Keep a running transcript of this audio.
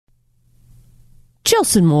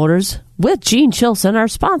Chilson Motors with Gene Chilson are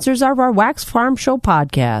sponsors of our Wax Farm Show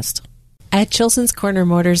podcast. At Chilson's Corner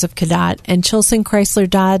Motors of Cadott and Chilson Chrysler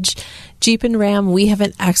Dodge Jeep and Ram, we have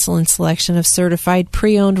an excellent selection of certified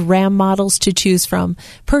pre-owned Ram models to choose from.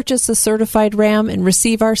 Purchase a certified Ram and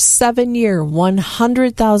receive our 7-year,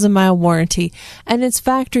 100,000-mile warranty and its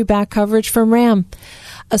factory-back coverage from Ram.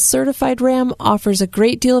 A certified Ram offers a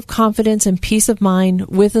great deal of confidence and peace of mind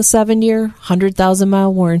with a 7-year,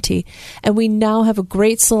 100,000-mile warranty. And we now have a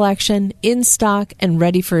great selection in stock and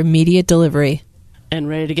ready for immediate delivery. And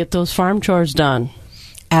ready to get those farm chores done.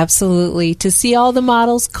 Absolutely. To see all the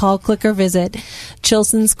models, call, click, or visit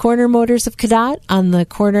Chilson's Corner Motors of Cadott on the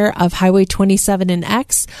corner of Highway 27 and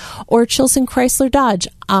X, or Chilson Chrysler Dodge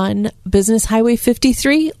on Business Highway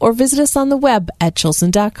 53, or visit us on the web at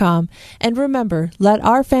chilson.com. And remember, let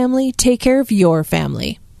our family take care of your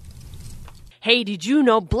family. Hey, did you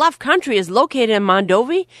know Bluff Country is located in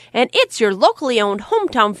Mondovi, and it's your locally owned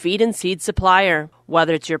hometown feed and seed supplier?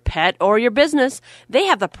 Whether it's your pet or your business, they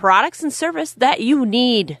have the products and service that you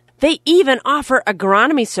need. They even offer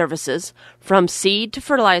agronomy services, from seed to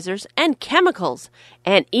fertilizers and chemicals,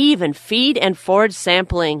 and even feed and forage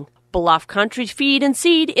sampling. Bluff Country Feed and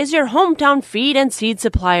Seed is your hometown feed and seed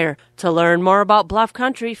supplier. To learn more about Bluff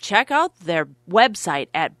Country, check out their website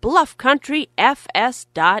at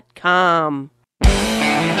bluffcountryfs.com.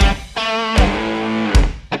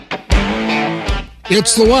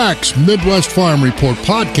 It's the Wax Midwest Farm Report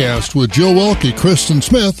podcast with Joe Welke, Kristen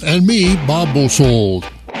Smith, and me, Bob Bosold.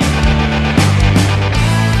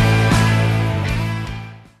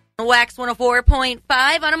 Wax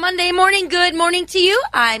 104.5 on a Monday morning. Good morning to you.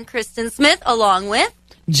 I'm Kristen Smith along with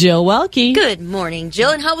Jill Welke. Good morning,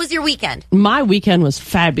 Jill. And how was your weekend? My weekend was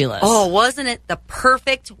fabulous. Oh, wasn't it the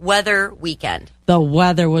perfect weather weekend? The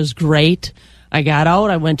weather was great. I got out.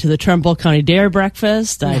 I went to the Trumbull County Dairy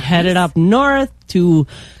Breakfast. I headed up north to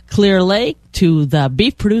Clear Lake to the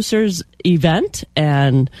Beef Producers event,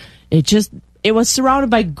 and it was surrounded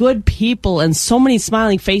by good people and so many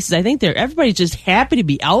smiling faces. I think everybody's just happy to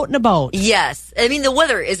be out and about. Yes. I mean, the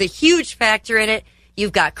weather is a huge factor in it.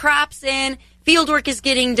 You've got crops in, field work is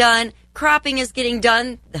getting done, cropping is getting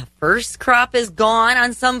done. The first crop is gone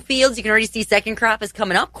on some fields. You can already see second crop is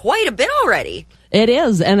coming up quite a bit already. It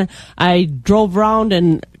is, and I drove around,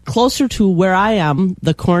 and closer to where I am,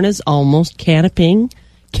 the corn is almost canopying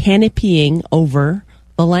over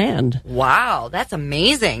the land. Wow, that's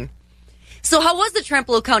amazing. So how was the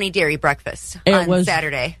Trempealeau County Dairy Breakfast on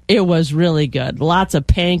Saturday? It was really good. Lots of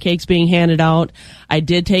pancakes being handed out. I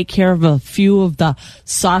did take care of a few of the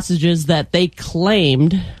sausages that they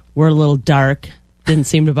claimed were a little dark. Didn't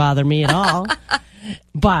seem to bother me at all.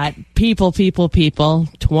 But people,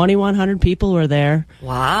 2,100 people were there.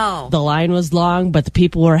 Wow. The line was long, but the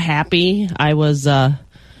people were happy. I was going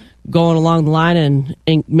along the line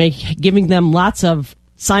and giving them lots of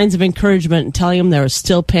signs of encouragement and telling them there were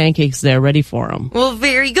still pancakes there ready for them. Well,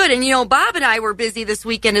 very good. And, Bob and I were busy this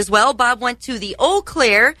weekend as well. Bob went to the Eau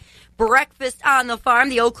Claire Breakfast on the Farm,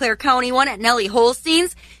 the Eau Claire County one at Nellie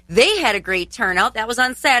Holstein's. They had a great turnout. That was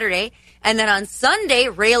on Saturday. And then on Sunday,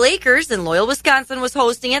 Rail Acres in Loyal, Wisconsin was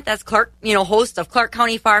hosting it. That's Clark, host of Clark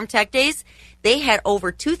County Farm Tech Days. They had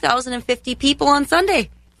over 2,050 people on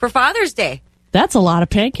Sunday for Father's Day. That's a lot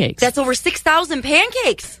of pancakes. That's over 6,000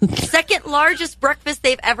 pancakes. Second largest breakfast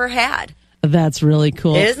they've ever had. That's really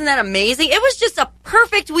cool. Isn't that amazing? It was just a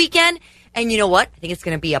perfect weekend. And you know what? I think it's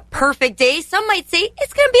going to be a perfect day. Some might say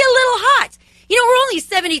it's going to be a little hot. We're only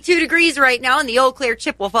 72 degrees right now in the Eau Claire,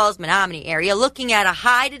 Chippewa Falls, Menominee area, looking at a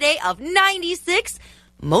high today of 96,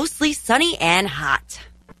 mostly sunny and hot.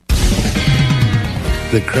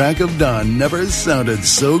 The crack of dawn never sounded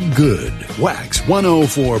so good. Wax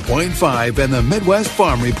 104.5 and the Midwest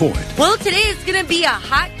Farm Report. Well, today is going to be a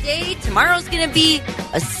hot day. Tomorrow's going to be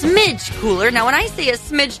a smidge cooler. Now, when I say a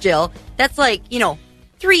smidge, Jill, that's like,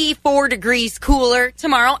 3-4 degrees cooler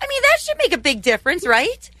tomorrow. I mean, that should make a big difference,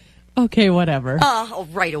 right? Okay, whatever. Oh,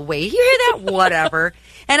 right away. You hear that? Whatever.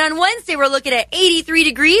 And on Wednesday, we're looking at 83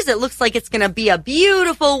 degrees. It looks like it's going to be a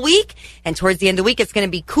beautiful week. And towards the end of the week, it's going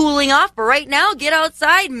to be cooling off. But right now, get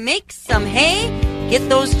outside, make some hay, get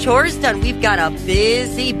those chores done. We've got a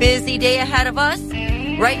busy, busy day ahead of us.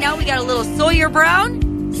 Right now, we got a little Sawyer Brown.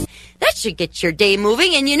 That should get your day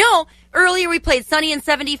moving. And earlier we played Sunny and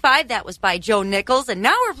 75. That was by Joe Nichols. And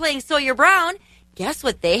now we're playing Sawyer Brown. Guess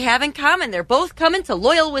what they have in common? They're both coming to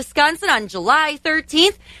Loyal, Wisconsin on July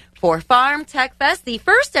 13th for Farm Tech Fest, the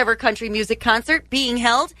first ever country music concert being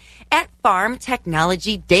held at Farm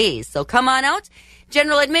Technology Days. So come on out.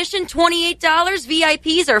 General admission, $28.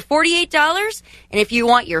 VIPs are $48. And if you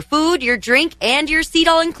want your food, your drink, and your seat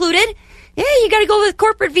all included, you got to go with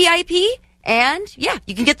corporate VIP. And, yeah,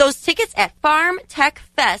 you can get those tickets at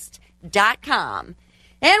farmtechfest.com.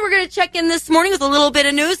 And we're going to check in this morning with a little bit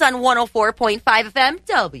of news on 104.5 FM,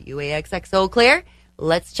 WAXX Eau Claire.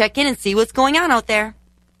 Let's check in and see what's going on out there.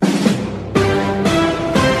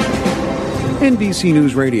 NBC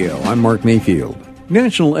News Radio, I'm Mark Mayfield.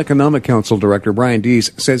 National Economic Council Director Brian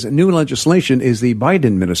Deese says new legislation is the Biden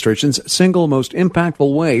administration's single most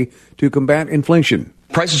impactful way to combat inflation.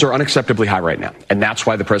 Prices are unacceptably high right now, and that's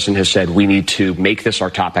why the president has said we need to make this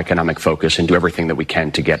our top economic focus and do everything that we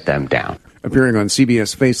can to get them down. Appearing on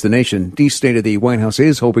CBS Face the Nation, Deese stated the White House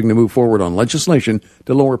is hoping to move forward on legislation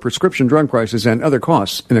to lower prescription drug prices and other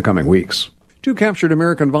costs in the coming weeks. 2 captured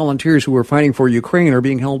American volunteers who were fighting for Ukraine are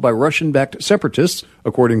being held by Russian-backed separatists,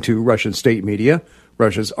 according to Russian state media.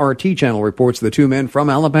 Russia's RT channel reports the 2 men from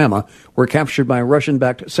Alabama were captured by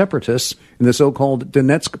Russian-backed separatists in the so-called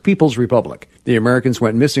Donetsk People's Republic. The Americans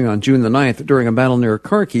went missing on June the 9th during a battle near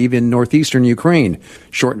Kharkiv in northeastern Ukraine.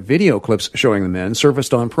 Short video clips showing the men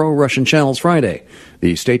surfaced on pro-Russian channels Friday.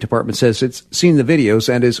 The State Department says it's seen the videos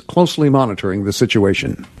and is closely monitoring the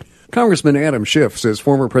situation. Congressman Adam Schiff says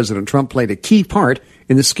former President Trump played a key part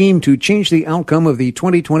in the scheme to change the outcome of the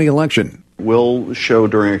 2020 election. We'll show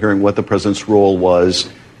during a hearing what the president's role was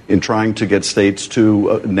in trying to get states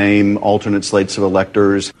to name alternate slates of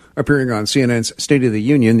electors. Appearing on CNN's State of the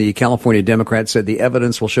Union, the California Democrat said the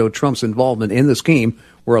evidence will show Trump's involvement in the scheme,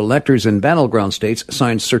 where electors in battleground states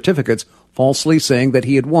signed certificates falsely saying that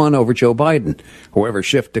he had won over Joe Biden. However,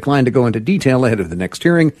 Schiff declined to go into detail ahead of the next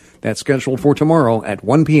hearing that's scheduled for tomorrow at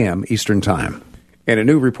 1 p.m. Eastern Time. And a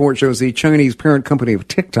new report shows the Chinese parent company of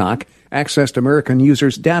TikTok accessed American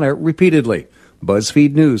users' data repeatedly.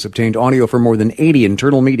 BuzzFeed News obtained audio for more than 80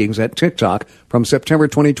 internal meetings at TikTok from September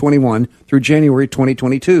 2021 through January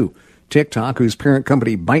 2022. TikTok, whose parent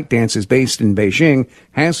company ByteDance is based in Beijing,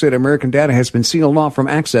 has said American data has been sealed off from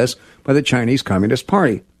access by the Chinese Communist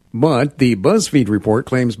Party. But the BuzzFeed report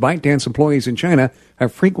claims ByteDance employees in China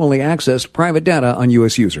have frequently accessed private data on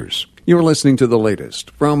U.S. users. You're listening to the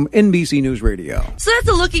latest from NBC News Radio. So that's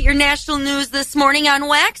a look at your national news this morning on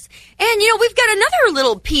Wax. And, we've got another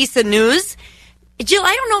little piece of news. Jill,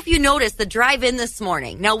 I don't know if you noticed the drive-in this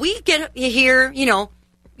morning. Now, we get here,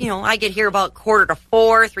 I get here about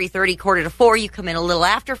 3:45, 3:30, 4:45. You come in a little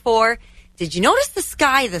after 4. Did you notice the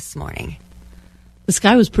sky this morning? The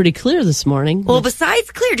sky was pretty clear this morning. Well,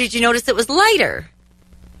 besides clear, did you notice it was lighter?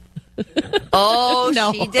 Oh,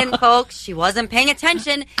 no. She didn't, folks. She wasn't paying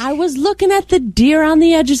attention. I was looking at the deer on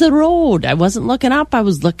the edge of the road. I wasn't looking up. I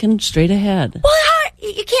was looking straight ahead. Well,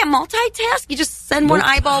 you can't multitask. You just send one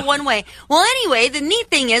eyeball one way. Well, anyway, the neat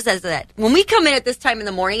thing is that when we come in at this time in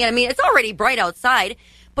the morning, and it's already bright outside,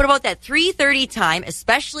 but about that 3:30 time,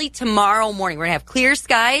 especially tomorrow morning, we're going to have clear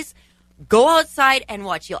skies. Go outside and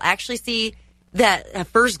watch. You'll actually see that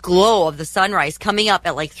first glow of the sunrise coming up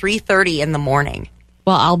at like 3:30 in the morning.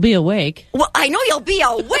 Well, I'll be awake. Well, I know you'll be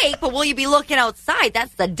awake, but will you be looking outside?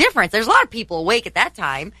 That's the difference. There's a lot of people awake at that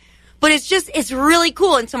time. But it's really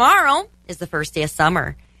cool. And tomorrow is the first day of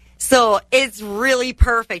summer. So it's really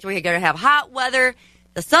perfect. We're going to have hot weather.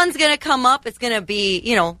 The sun's going to come up. It's going to be,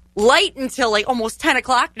 light until like almost 10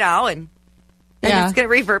 o'clock now. And then it's going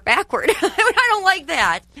to revert backward. I don't like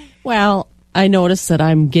that. Well, I notice that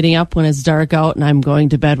I'm getting up when it's dark out and I'm going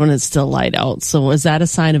to bed when it's still light out. So is that a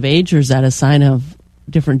sign of age or is that a sign of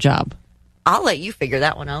different job? I'll let you figure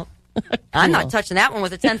that one out. I'm not touching that one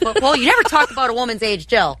with a 10-foot pole. You never talk about a woman's age,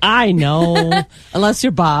 Jill. I know. Unless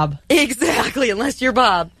you're Bob. Exactly, unless you're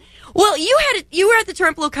Bob. Well, you were at the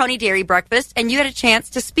Trempealeau County Dairy Breakfast, and you had a chance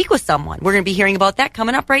to speak with someone. We're going to be hearing about that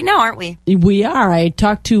coming up right now, aren't we? We are. I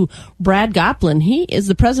talked to Brad Goplin. He is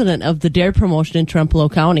the president of the dairy promotion in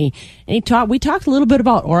Trempealeau County. And we talked a little bit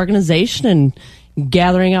about organization and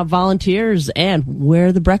gathering up volunteers and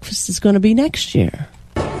where the breakfast is going to be next year.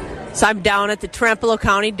 So I'm down at the Trempealeau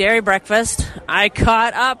County Dairy Breakfast. I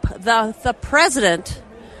caught up the president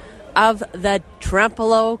of the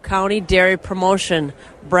Trempealeau County Dairy Promotion,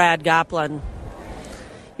 Brad Goplin.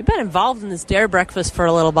 You've been involved in this dairy breakfast for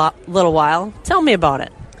a little while. Tell me about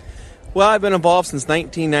it. Well, I've been involved since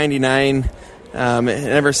 1999. And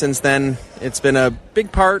ever since then, it's been a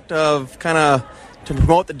big part of to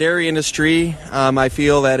promote the dairy industry. I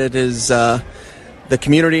feel that it is the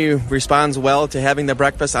community responds well to having the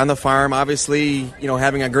breakfast on the farm. Obviously,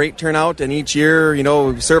 having a great turnout, and each year,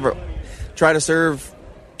 try to serve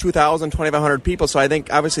 2,000, 2,500 people. So I think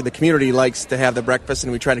obviously the community likes to have the breakfast,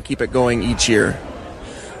 and we try to keep it going each year.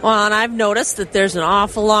 Well, and I've noticed that there's an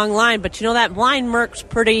awful long line, but that line works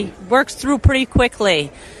through pretty quickly.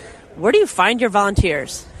 Where do you find your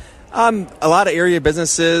volunteers? A lot of area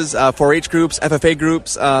businesses, 4-H groups, FFA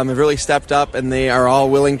groups have really stepped up, and they are all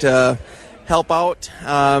willing to help out,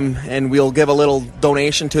 and we'll give a little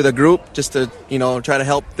donation to the group just to, try to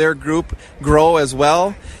help their group grow as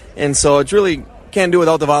well. And so it's really can't do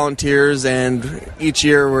without the volunteers, and each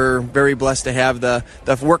year we're very blessed to have the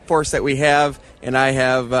workforce that we have, and I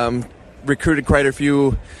have recruited quite a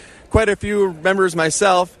few members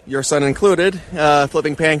myself, your son included,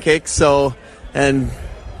 flipping pancakes.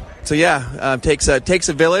 Takes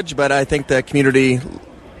a village, but I think the community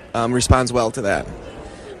responds well to that.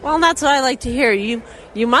 Well, that's what I like to hear.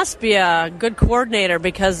 You must be a good coordinator,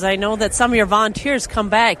 because I know that some of your volunteers come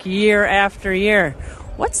back year after year.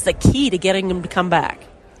 What's the key to getting them to come back?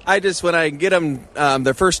 When I get them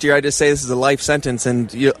their first year, I just say this is a life sentence,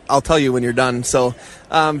 and I'll tell you when you're done. So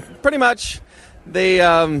pretty much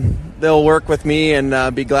they'll work with me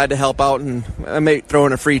and be glad to help out, and I may throw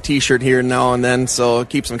in a free T-shirt here now and then, so it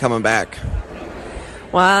keeps them coming back.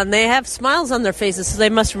 Well, and they have smiles on their faces, so they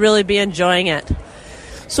must really be enjoying it.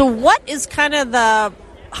 So what is kind of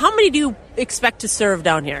how many do you expect to serve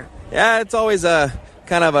down here? Yeah, it's always a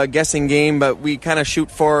kind of a guessing game, but we kind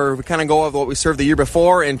of go with what we served the year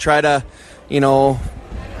before and try to,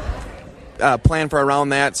 plan for around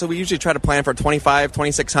that. So we usually try to plan for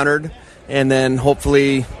 2,600, and then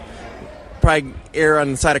hopefully probably err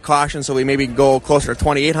on the side of caution, so we maybe go closer to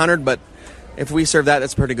 2,800, but if we serve that,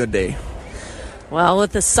 that's a pretty good day. Well,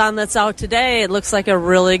 with the sun that's out today, it looks like a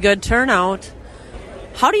really good turnout.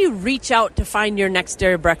 How do you reach out to find your next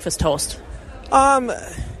dairy breakfast host?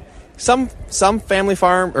 Some family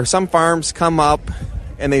farm or some farms come up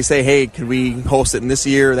and they say, hey, could we host it in this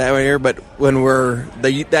year or that year? But when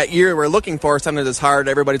that year we're looking for, sometimes it's hard.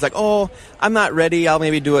 Everybody's like, oh, I'm not ready. I'll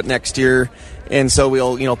maybe do it next year. And so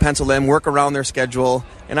we'll, pencil them, work around their schedule.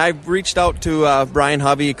 And I've reached out to Brian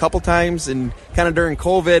Hovey a couple times, and kind of during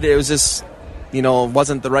COVID, it was just,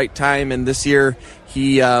 wasn't the right time. And this year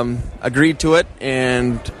he agreed to it,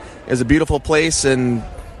 and it was a beautiful place, and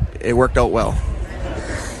it worked out well.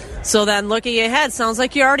 So then, looking ahead, sounds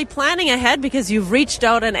like you're already planning ahead, because you've reached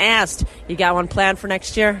out and asked. You got one planned for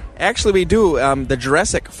next year? Actually, we do. The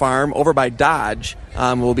Jurassic Farm over by Dodge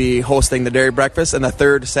will be hosting the dairy breakfast, and the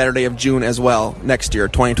third Saturday of June as well next year,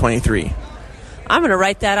 2023. I'm going to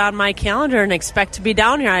write that on my calendar and expect to be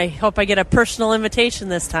down here. I hope I get a personal invitation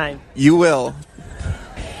this time. You will.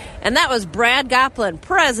 And that was Brad Goplin,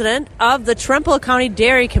 president of the Trempealeau County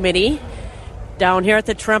Dairy Committee, down here at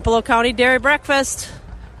the Trempealeau County Dairy Breakfast.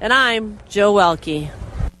 And I'm Joe Welke.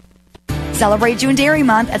 Celebrate June Dairy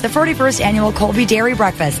Month at the 41st Annual Colby Dairy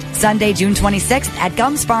Breakfast, Sunday, June 26th at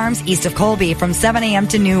Gums Farms, east of Colby, from 7 a.m.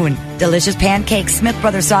 to noon. Delicious pancakes, Smith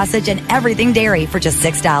Brothers sausage, and everything dairy for just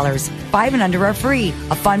 $6. 5 and under are free.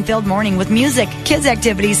 A fun-filled morning with music, kids'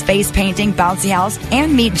 activities, face painting, bouncy house,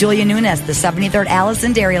 and meet Julia Nunes, the 73rd Alice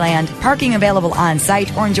in Dairyland. Parking available on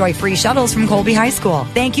site, or enjoy free shuttles from Colby High School.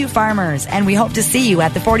 Thank you, farmers, and we hope to see you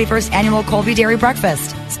at the 41st Annual Colby Dairy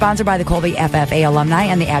Breakfast. Sponsored by the Colby FFA alumni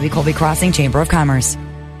and the Abbey Colby Crossing Chamber of Commerce.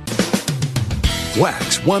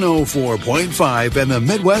 Wax 104.5 and the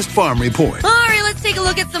Midwest Farm Report. All right, let's take a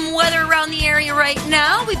look at some weather around the area right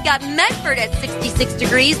now. We've got Medford at 66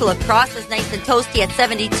 degrees. La Crosse is nice and toasty at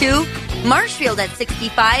 72. Marshfield at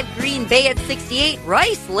 65. Green Bay at 68.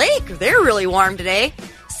 Rice Lake, they're really warm today.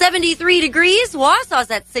 73 degrees. Wausau's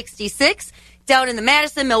at 66. Down in the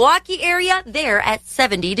Madison-Milwaukee area, they're at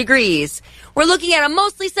 70 degrees. We're looking at a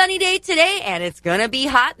mostly sunny day today, and it's going to be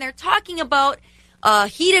hot. And they're talking about a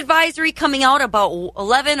heat advisory coming out about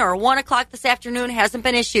 11 or 1 o'clock this afternoon. Hasn't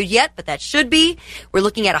been issued yet, but that should be. We're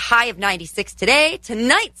looking at a high of 96 today.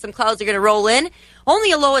 Tonight, some clouds are going to roll in.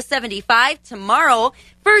 Only a low of 75. Tomorrow,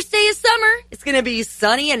 first day of summer, it's going to be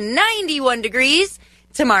sunny and 91 degrees.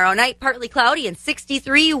 Tomorrow night, partly cloudy and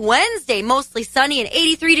 63. Wednesday, mostly sunny and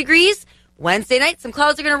 83 degrees. Wednesday night, some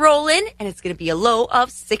clouds are going to roll in, and it's going to be a low of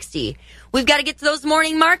 60. We've got to get to those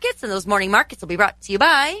morning markets, and those morning markets will be brought to you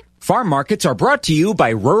by... Farm markets are brought to you by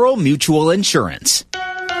Rural Mutual Insurance.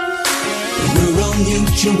 Rural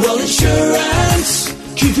Mutual Insurance,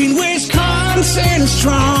 keeping Wisconsin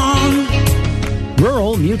strong.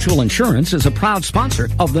 Rural Mutual Insurance is a proud sponsor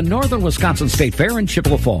of the Northern Wisconsin State Fair in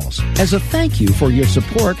Chippewa Falls. As a thank you for your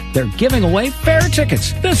support, they're giving away fair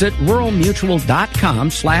tickets. Visit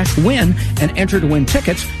ruralmutual.com/win and enter to win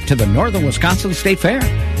tickets to the Northern Wisconsin State Fair.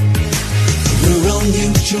 Rural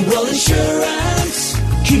Mutual Insurance,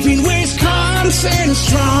 keeping Wisconsin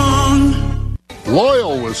strong.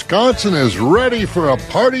 Loyal, Wisconsin is ready for a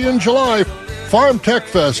party in July. Farm Tech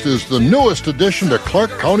Fest is the newest addition to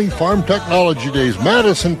Clark County Farm Technology Days,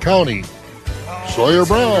 Madison County. Sawyer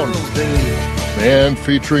Brown, and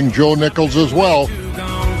featuring Joe Nichols as well.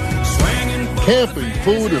 camping,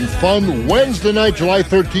 food, and fun Wednesday night, July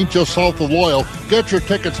 13th, just south of Loyal. Get your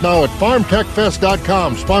tickets now at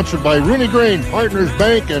farmtechfest.com. Sponsored by Rooney Grain, Partners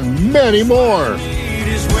Bank, and many more.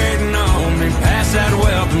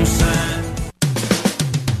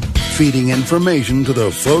 Feeding information to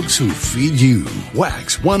the folks who feed you.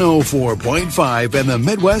 Wax 104.5 and the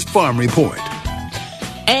Midwest Farm Report.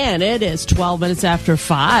 And it is 12 minutes after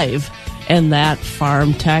 5. And that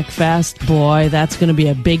Farm Tech Fest, boy, that's going to be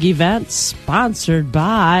a big event sponsored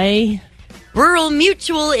by Rural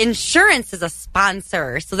Mutual Insurance is a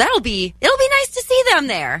sponsor. So it'll be nice to see them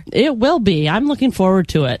there. It will be. I'm looking forward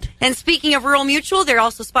to it. And speaking of Rural Mutual, they're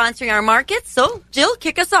also sponsoring our market. So, Jill,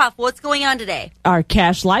 kick us off. What's going on today? Our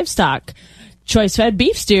cash livestock. Choice-fed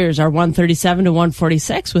beef steers are $137 to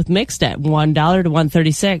 $146 with mixed at $1 to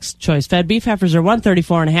 $136. Choice-fed beef heifers are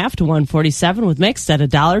 $134.5 to $147 with mixed at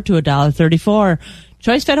 $1 to $1.34.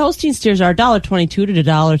 Choice-fed Holstein steers are $1.22 to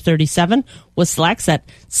 $1.37 with selects at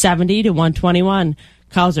 $70 to $121.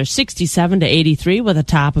 Cows are $67 to $83 with a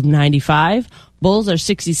top of $95. Bulls are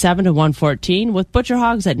 $67 to $114 with butcher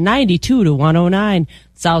hogs at $92 to $109.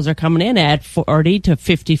 Sows are coming in at $40 to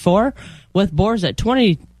 $54 with boars at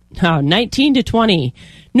 $19 to $20.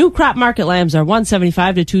 New crop market lambs are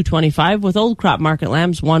 $175 to $225 with old crop market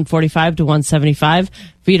lambs $145 to $175.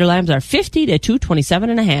 Feeder lambs are $50 to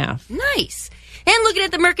 $227.5. Nice. And looking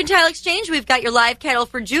at the Mercantile Exchange, we've got your live cattle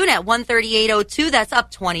for June at 138.02. That's up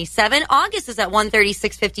 27. August is at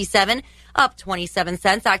 136.57, up 27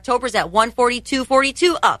 cents. October's at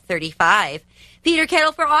 142.42, up 35. Feeder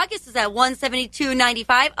cattle for August is at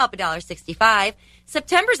 172.95, up $1.65.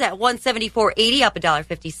 September's at 174.80, up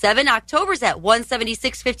 $1.57. October's at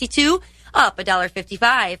 176.52, up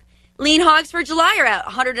 $1.55. Lean hogs for July are at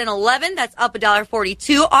 111. That's up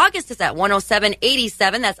 $1.42. August is at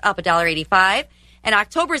 107.87. That's up $1.85. And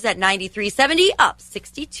October's at 93.70, up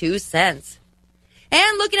 62 cents.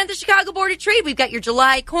 And looking at the Chicago Board of Trade, we've got your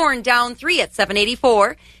July corn down 3 at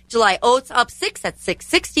 7.84. July oats up 6 at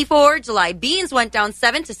 6.64. July beans went down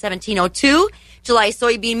 7 to 17.02. July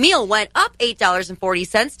soybean meal went up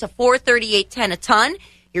 $8.40 to $4.38.10 a ton.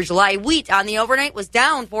 Your July wheat on the overnight was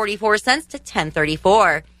down 44 cents to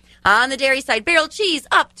 $10.34. On the dairy side, barrel cheese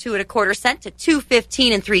up 2 1/4 cents to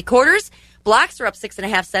 $2.15 3/4. Blocks are up 6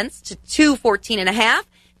 1/2 cents to $2.14 1/2.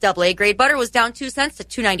 Double A grade butter was down 2 cents to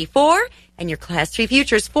 $2.94. And your Class 3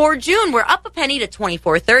 futures for June were up a penny to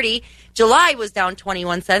 $24.30. July was down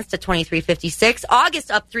 21 cents to $23.56.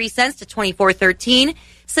 August up 3 cents to $24.13.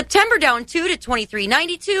 September down 2 to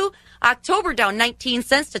 $23.92. October down 19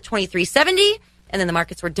 cents to $23.70. And then the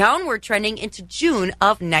markets were downward trending into June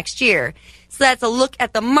of next year. So that's a look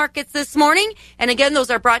at the markets this morning. And again, those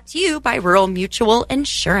are brought to you by Rural Mutual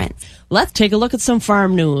Insurance. Let's take a look at some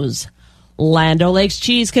farm news. Land O'Lakes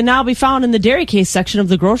cheese can now be found in the dairy case section of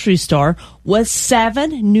the grocery store with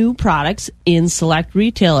 7 new products in select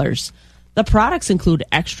retailers. The products include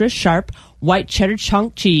extra sharp white cheddar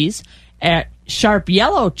chunk cheese, sharp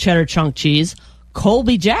yellow cheddar chunk cheese,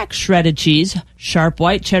 Colby Jack shredded cheese, sharp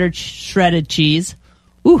white cheddar shredded cheese,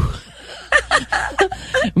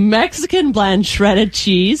 Mexican blend shredded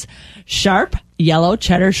cheese, sharp yellow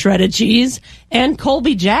cheddar shredded cheese, and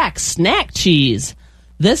Colby Jack snack cheese.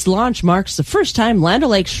 This launch marks the first time Land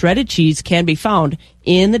O'Lakes shredded cheese can be found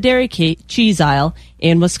in the dairy cheese aisle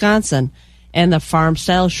in Wisconsin. And the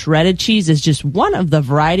farm-style shredded cheese is just one of the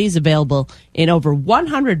varieties available in over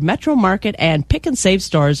 100 Metro Market and Pick and Save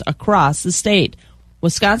stores across the state.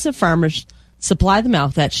 Wisconsin farmers supply the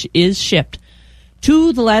milk that is shipped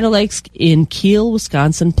to the Land O'Lakes in Kiel,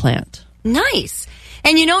 Wisconsin plant. Nice.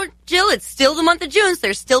 And you know, Jill, it's still the month of June, so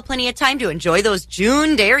there's still plenty of time to enjoy those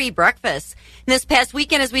June dairy breakfasts. And this past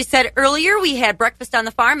weekend, as we said earlier, we had breakfast on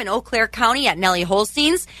the farm in Eau Claire County at Nellie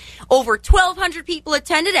Holstein's. Over 1,200 people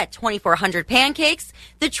attended at 2,400 pancakes.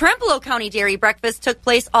 The Trempealeau County Dairy Breakfast took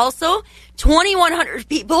place also. 2,100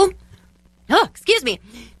 people.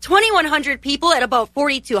 2,100 people at about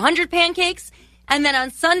 4,200 pancakes. And then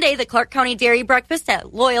on Sunday, the Clark County Dairy Breakfast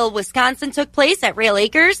at Loyal, Wisconsin took place at Rail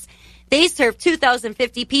Acres. They served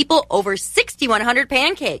 2,050 people over 6,100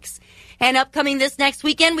 pancakes. And upcoming this next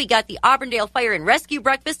weekend, we got the Auburndale Fire and Rescue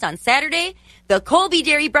Breakfast on Saturday, the Colby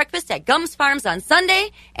Dairy Breakfast at Gums Farms on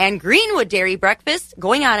Sunday, and Greenwood Dairy Breakfast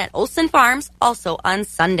going on at Olson Farms also on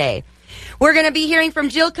Sunday. We're going to be hearing from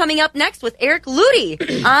Jill coming up next with Eric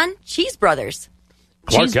Ludy on Cheese Brothers.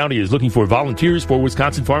 Clark County is looking for volunteers for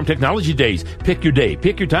Wisconsin Farm Technology Days. Pick your day,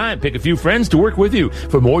 pick your time, pick a few friends to work with you.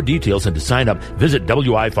 For more details and to sign up, visit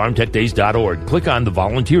wifarmtechdays.org. Click on the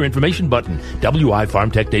volunteer information button,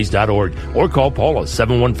 wifarmtechdays.org, or call Paula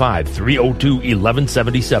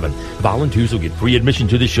 715-302-1177. Volunteers will get free admission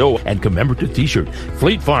to the show and commemorative t-shirt.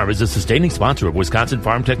 Fleet Farm is a sustaining sponsor of Wisconsin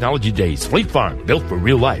Farm Technology Days. Fleet Farm, built for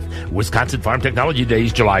real life. Wisconsin Farm Technology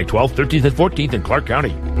Days, July 12th, 13th, and 14th in Clark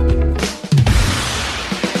County.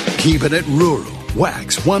 Keeping it rural.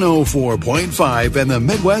 Wax 104.5 and the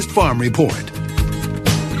Midwest Farm Report.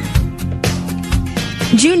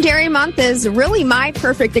 June Dairy Month is really my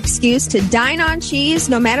perfect excuse to dine on cheese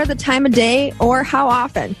no matter the time of day or how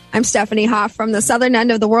often. I'm Stephanie Hoff from the southern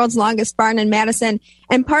end of the world's longest barn in Madison.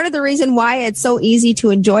 And part of the reason why it's so easy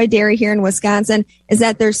to enjoy dairy here in Wisconsin is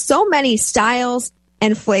that there's so many styles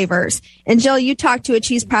and flavors. And Jill, you talked to a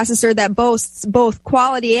cheese processor that boasts both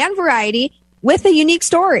quality and variety with a unique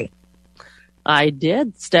story. I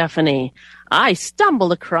did, Stephanie. I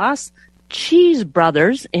stumbled across Cheese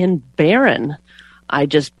Brothers in Barron. I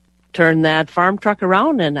just turned that farm truck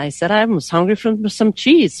around and I said I was hungry for some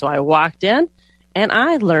cheese. So I walked in and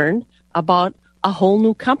I learned about a whole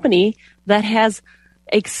new company that has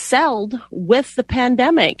excelled with the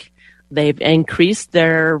pandemic. They've increased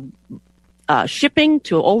their shipping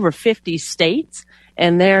to over 50 states,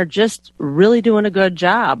 and they're just really doing a good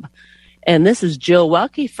job. And this is Jill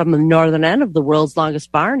Welke from the northern end of the world's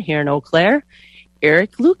longest barn here in Eau Claire.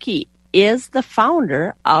 Eric Lukey is the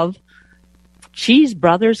founder of Cheese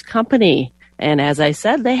Brothers Company. And as I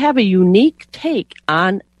said, they have a unique take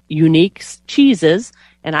on unique cheeses.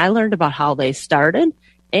 And I learned about how they started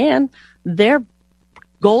and their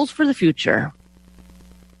goals for the future.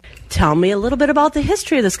 Tell me a little bit about the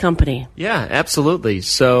history of this company. Yeah, absolutely.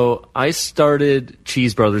 So I started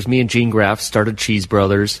Cheese Brothers. Me and Gene Graff started Cheese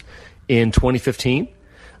Brothers in 2015.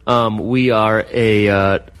 We are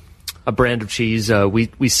a brand of cheese.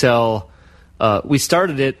 We sell. We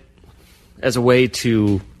started it as a way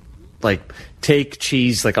to take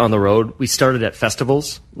cheese on the road. We started at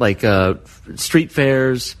festivals like street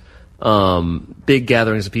fairs, big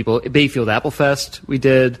gatherings of people. Bayfield Apple Fest we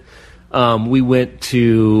did. We went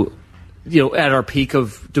to at our peak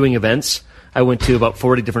of doing events, I went to about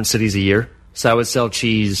 40 different cities a year. So I would sell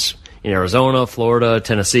cheese in Arizona, Florida,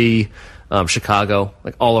 Tennessee, Chicago,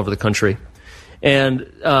 all over the country.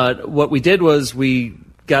 And what we did was we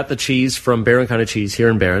got the cheese from Barron County Cheese here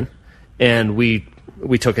in Barron, and we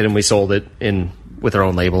took it and we sold it with our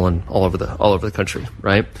own label and all over the country.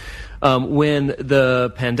 Right? When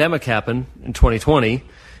the pandemic happened in 2020,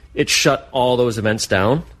 it shut all those events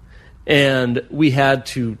down, and we had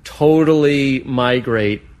to totally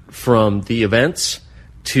migrate from the events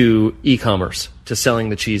to e-commerce, to selling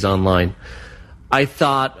the cheese online. I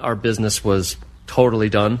thought our business was totally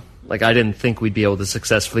done. I didn't think we'd be able to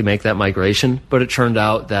successfully make that migration, but it turned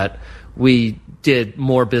out that we did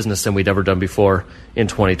more business than we'd ever done before in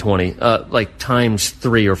 2020, times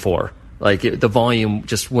 3 or 4. The volume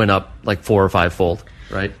just went up 4 or 5 fold,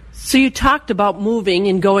 right? So you talked about moving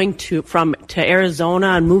and going to Arizona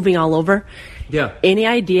and moving all over. Yeah. Any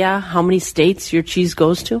idea how many states your cheese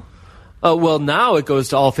goes to? Well, now it goes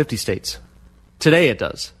to all 50 states. Today it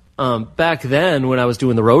does. Back then, when I was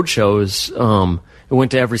doing the road shows, it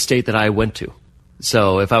went to every state that I went to.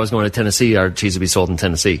 So if I was going to Tennessee, our cheese would be sold in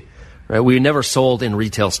Tennessee. Right? We never sold in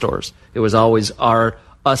retail stores. It was always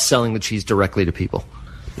us selling the cheese directly to people.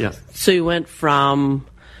 Yeah. So you went from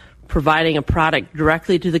providing a product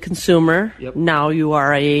directly to the consumer. Yep. Now you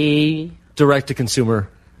are a direct-to-consumer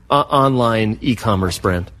online e-commerce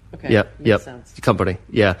brand. Okay. Yep. Sense. Company.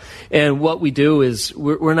 Yeah. And what we do is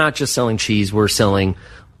we're not just selling cheese. We're selling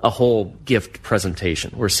a whole gift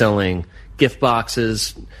presentation. We're selling gift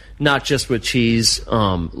boxes, not just with cheese,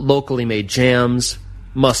 locally made jams,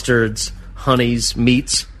 mustards, honeys,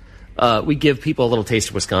 meats. We give people a little taste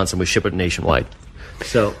of Wisconsin. We ship it nationwide.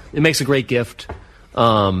 So it makes a great gift,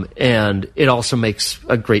 and it also makes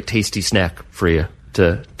a great tasty snack for you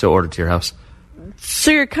to order to your house.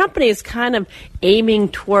 So your company is kind of aiming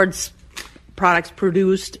towards products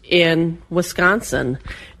produced in Wisconsin.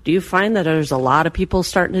 Do you find that there's a lot of people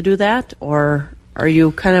starting to do that, or are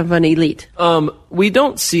you kind of an elite? We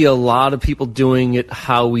don't see a lot of people doing it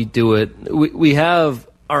how we do it. We have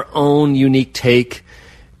our own unique take.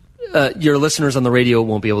 Your listeners on the radio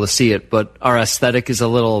won't be able to see it, but our aesthetic is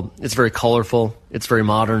it's very colorful. It's very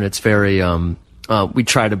modern. It's very, we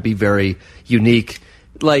try to be very unique.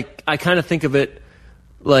 I kind of think of it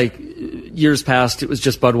like years past, it was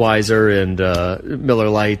just Budweiser and Miller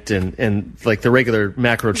Lite and like the regular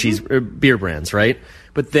macro cheese beer brands, right?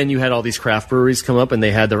 But then you had all these craft breweries come up and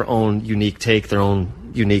they had their own unique take, their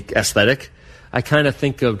own unique aesthetic. I kind of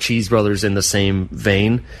think of Cheese Brothers in the same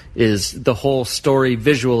vein, is the whole story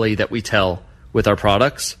visually that we tell with our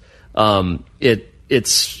products.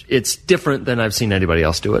 It's different than I've seen anybody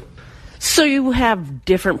else do it. So you have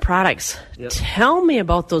different products. Yep. Tell me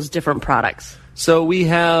about those different products. So we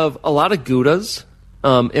have a lot of Goudas,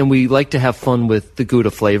 and we like to have fun with the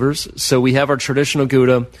Gouda flavors. So we have our traditional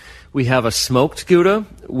Gouda. We have a smoked Gouda,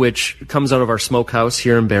 which comes out of our smokehouse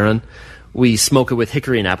here in Barron. We smoke it with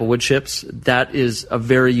hickory and applewood chips. That is a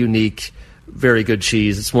very unique, very good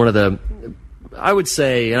cheese. It's one of the, I would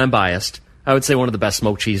say, and I'm biased, I would say one of the best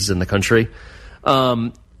smoked cheeses in the country.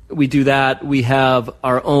 We do that. We have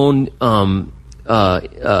our own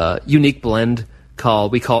unique blend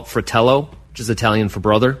we call it Fratello, which is Italian for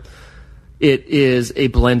brother. It is a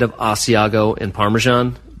blend of Asiago and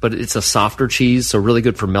Parmesan, but it's a softer cheese, so really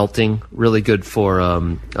good for melting, really good for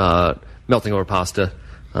melting over pasta,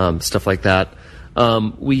 stuff like that.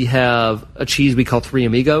 We have a cheese we call Three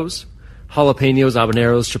Amigos, jalapenos,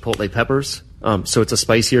 habaneros, chipotle peppers. So it's a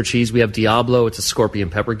spicier cheese. We have Diablo. It's a scorpion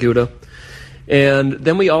pepper Gouda. And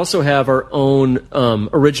then we also have our own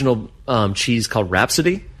original cheese called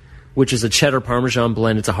Rhapsody, which is a cheddar Parmesan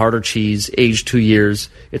blend. It's a harder cheese, aged 2 years.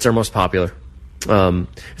 It's our most popular. It's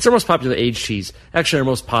our most popular aged cheese. Actually, our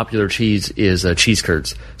most popular cheese is cheese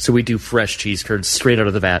curds. So we do fresh cheese curds straight out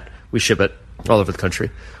of the vat. We ship it all over the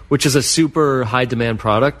country, which is a super high demand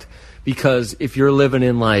product, because if you're living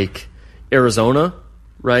in like Arizona,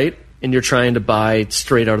 right, and you're trying to buy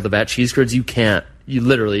straight out of the vat cheese curds, you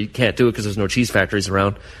literally can't do it because there's no cheese factories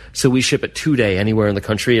around. So we ship it 2-day anywhere in the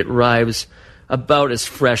country. It arrives about as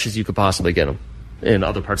fresh as you could possibly get them in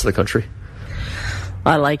other parts of the country.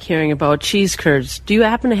 I like hearing about cheese curds. Do you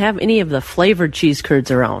happen to have any of the flavored cheese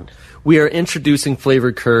curds around? We are introducing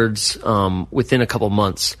flavored curds within a couple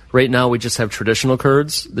months. Right now we just have traditional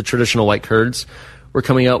curds, the traditional white curds. We're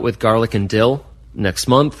coming out with garlic and dill next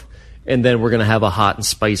month, and then we're going to have a hot and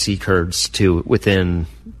spicy curds too within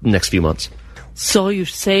the next few months. So you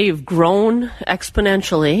say you've grown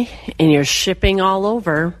exponentially and you're shipping all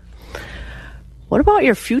over. What about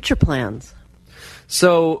your future plans?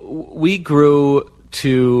 So we grew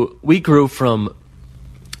from,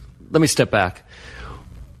 let me step back.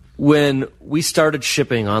 When we started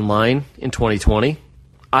shipping online in 2020,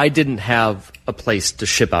 I didn't have a place to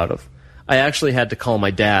ship out of. I actually had to call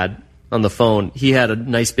my dad on the phone. He had a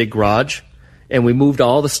nice big garage, and we moved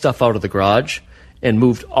all the stuff out of the garage and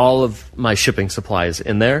moved all of my shipping supplies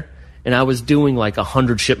in there. And I was doing like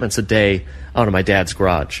 100 shipments a day out of my dad's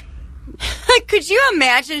garage. Could you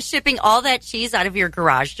imagine shipping all that cheese out of your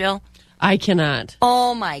garage, Jill? I cannot.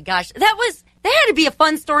 Oh my gosh. That had to be a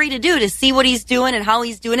fun story to do, to see what he's doing and how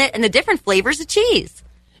he's doing it and the different flavors of cheese.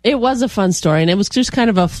 It was a fun story, and it was just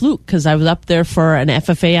kind of a fluke because I was up there for an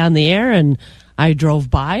FFA on the air, and I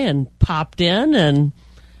drove by and popped in, and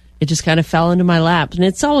it just kind of fell into my lap. And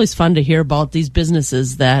it's always fun to hear about these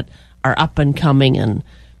businesses that are up and coming and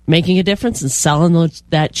making a difference and selling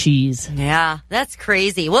that cheese. Yeah, that's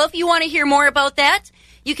crazy. Well, if you want to hear more about that,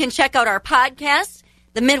 you can check out our podcast,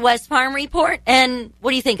 The Midwest Farm Report. And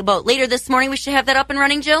what do you think about later this morning? We should have that up and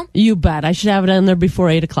running, Jill? You bet. I should have it on there before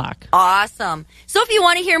 8 o'clock. Awesome. So if you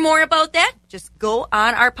want to hear more about that, just go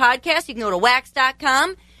on our podcast. You can go to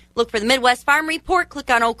wax.com, look for The Midwest Farm Report, click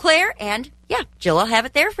on Eau Claire, and yeah, Jill will have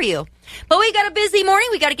it there for you. But we got a busy morning.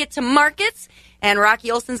 We got to get to markets. And Rocky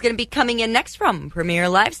Olson's going to be coming in next from Premier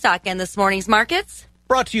Livestock and this morning's markets.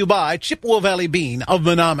 Brought to you by Chippewa Valley Bean of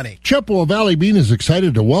Menominee. Chippewa Valley Bean is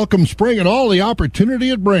excited to welcome spring and all the opportunity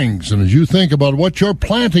it brings. And as you think about what you're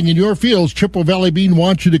planting in your fields, Chippewa Valley Bean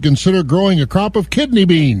wants you to consider growing a crop of kidney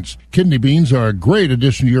beans. Kidney beans are a great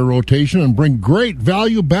addition to your rotation and bring great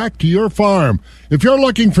value back to your farm. If you're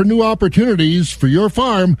looking for new opportunities for your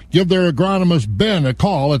farm, give their agronomist Ben a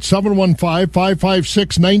call at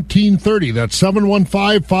 715-556-1930. That's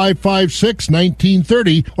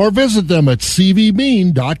 715-556-1930, or visit them at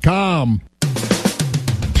cvbean.com.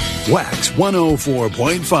 Wax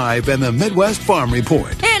 104.5 and the Midwest Farm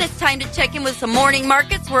Report. And it's time to check in with some morning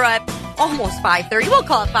markets. We're at almost 5:30. We'll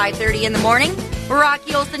call it 5:30 in the morning.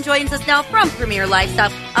 Rocky Olson joins us now from Premier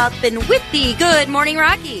Livestock up in Whitby. Good morning,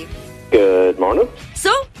 Rocky. Good morning.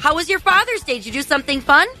 So, how was your Father's Day? Did you do something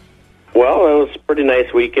fun? Well, it was a pretty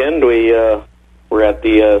nice weekend. We were at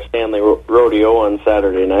the Stanley Rodeo on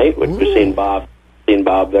Saturday night, which we've seen Bob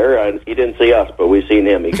there. He didn't see us, but we seen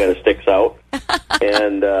him. He kind of sticks out.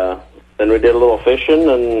 And Then we did a little fishing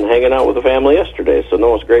and hanging out with the family yesterday. So, no,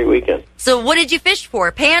 it was a great weekend. So what did you fish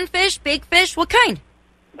for? Panfish, big fish? What kind?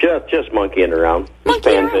 Just monkeying around. Just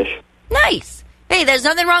panfish. Nice. Hey, there's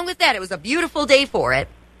nothing wrong with that. It was a beautiful day for it.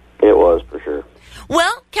 It was, for sure.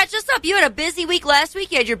 Well, catch us up. You had a busy week last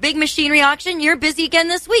week. You had your big machinery auction. You're busy again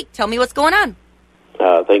this week. Tell me what's going on.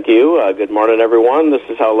 Thank you. Good morning, everyone. This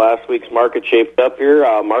is how last week's market shaped up here.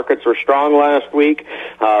 Markets were strong last week.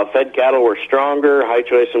 Fed cattle were stronger. High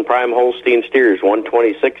choice and prime Holstein steers,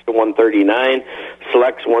 126 to 139.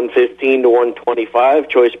 Selects 115 to 125.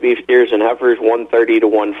 Choice beef steers and heifers, 130 to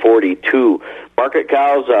 142. Market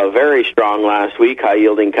cows very strong last week. High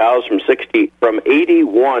yielding cows from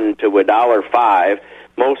 81 to $1.05.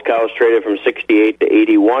 Most cows traded from 68 to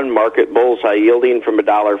 81. Market bulls high yielding from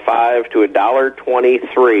 $1.05 to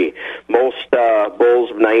 $1.23. Most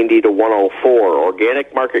bulls 90 to 104.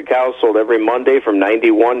 Organic market cows sold every Monday from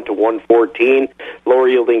 91 to 114. Lower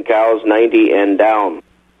yielding cows 90 and down.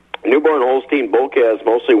 Newborn Holstein bull calves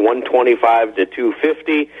mostly 125 to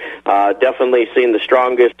 250. Definitely seen the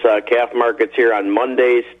strongest calf markets here on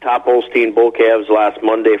Mondays. Top Holstein bull calves last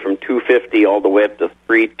Monday from 250 all the way up to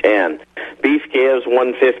 310. Beef calves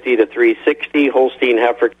 150 to 360. Holstein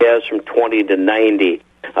heifer calves from 20 to 90.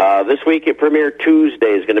 This week at Premier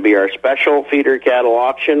Tuesday is going to be our special feeder cattle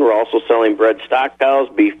auction. We're also selling bred stock cows,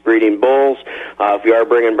 beef breeding bulls. If you are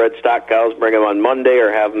bringing bred stock cows, bring them on Monday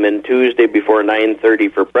or have them in Tuesday before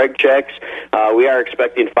 9:30 for preg checks. We are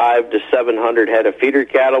expecting 500 to 700 head of feeder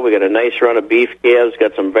cattle. We got a nice run of beef calves,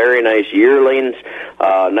 got some very nice yearlings,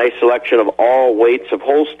 nice selection of all weights of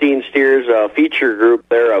Holstein steers, feature group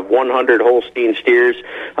there of 100 Holstein steers,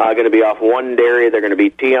 going to be off one dairy. They're going to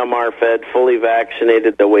be TMR fed, fully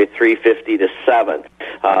vaccinated. They'll weigh 350 to 7.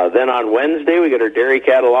 Then on Wednesday, we got our dairy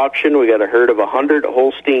cattle auction. We got a herd of 100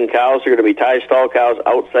 Holstein cows. They're going to be tie stall cows,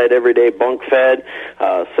 outside everyday bunk fed,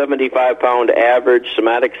 75-pound average.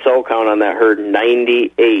 Somatic cell count on that herd,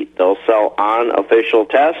 98. They'll sell on official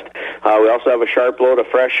test. We also have a sharp load of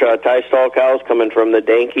fresh tie stall cows coming from the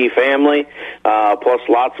Danke family, plus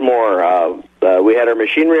lots more. We had our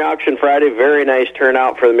machinery auction Friday. Very nice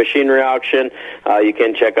turnout for the machinery auction. You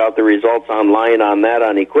can check out the results online on that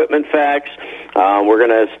on Equipment Facts. We're going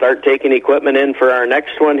to start taking equipment in for our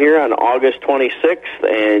next one here on August 26th,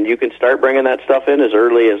 and you can start bringing that stuff in as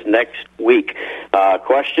early as next week.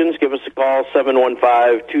 Questions, give us a call,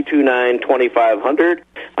 715-229-2500.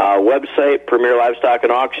 Website,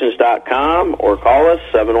 PremierLivestockAndAuctions.com, or call us,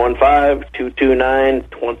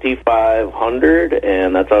 715-229-2500,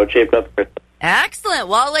 and that's how it shaped up. Excellent.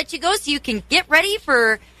 Well, I'll let you go so you can get ready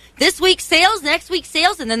for this week's sales, next week's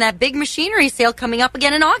sales, and then that big machinery sale coming up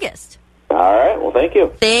again in August. All right. Well, thank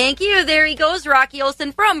you. Thank you. There he goes, Rocky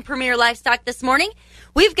Olson from Premier Livestock this morning.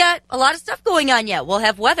 We've got a lot of stuff going on yet. We'll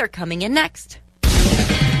have weather coming in next.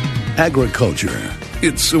 Agriculture.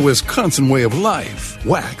 It's a Wisconsin way of life.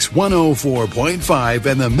 Wax 104.5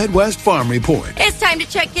 and the Midwest Farm Report. It's time to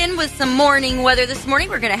check in with some morning weather this morning.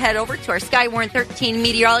 We're going to head over to our Skywarn 13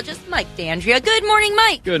 meteorologist, Mike D'Andrea. Good morning,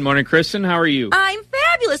 Mike. Good morning, Kristen. How are you? I'm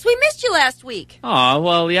fabulous. We missed you last week. Oh,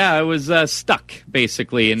 well, yeah, I was stuck,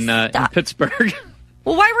 basically, in Pittsburgh.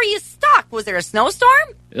 Well, why were you stuck? Was there a snowstorm?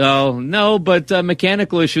 Oh, no, but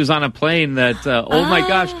mechanical issues on a plane that, oh my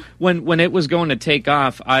gosh, when it was going to take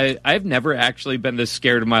off, I've never actually been this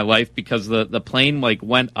scared in my life because the plane,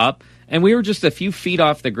 went up, and we were just a few feet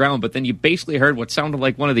off the ground, but then you basically heard what sounded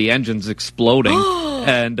like one of the engines exploding,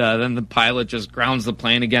 and then the pilot just grounds the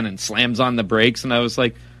plane again and slams on the brakes, and I was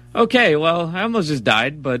like, okay, well, I almost just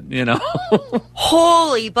died, but,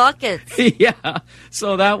 Holy buckets. Yeah,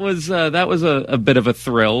 so that was a bit of a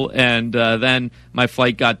thrill, and then my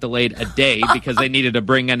flight got delayed a day because they needed to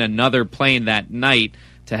bring in another plane that night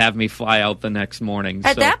to have me fly out the next morning.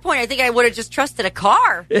 At that point, I think I would have just trusted a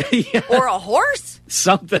car or a horse.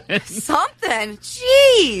 Something.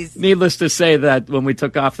 Jeez. Needless to say that when we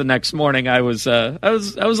took off the next morning, I was a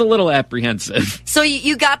little apprehensive. So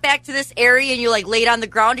you got back to this area and you laid on the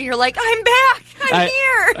ground and you're like, I'm back. I'm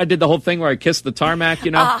here. I did the whole thing where I kissed the tarmac,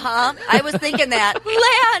 Uh-huh. I was thinking that.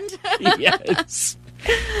 Land. Yes.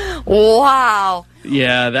 Wow.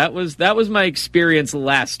 Yeah, that was my experience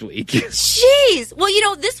last week. Jeez.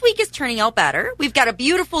 Well, this week is turning out better. We've got a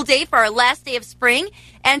beautiful day for our last day of spring,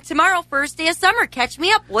 and tomorrow, first day of summer. Catch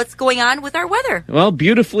me up. What's going on with our weather? Well,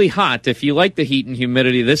 beautifully hot. If you like the heat and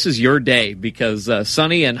humidity, this is your day because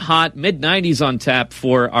sunny and hot, mid-90s on tap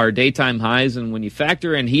for our daytime highs, and when you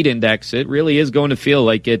factor in heat index, it really is going to feel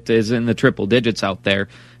like it is in the triple digits out there.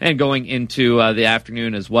 And going into the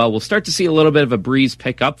afternoon as well, we'll start to see a little bit of a breeze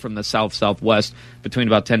pick up from the south-southwest between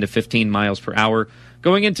about 10 to 15 miles per hour.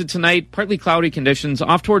 Going into tonight, partly cloudy conditions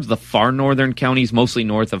off towards the far northern counties, mostly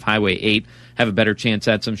north of Highway 8. Have a better chance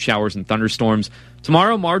at some showers and thunderstorms.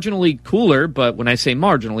 Tomorrow, marginally cooler, but when I say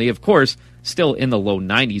marginally, of course, still in the low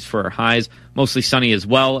 90s for our highs. Mostly sunny as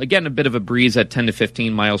well. Again, a bit of a breeze at 10 to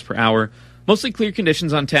 15 miles per hour. Mostly clear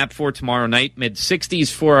conditions on tap for tomorrow night.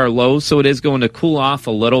 Mid-60s for our lows, so it is going to cool off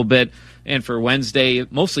a little bit. And for Wednesday,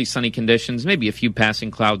 mostly sunny conditions, maybe a few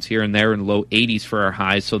passing clouds here and there, and low 80s for our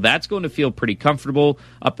highs. So that's going to feel pretty comfortable.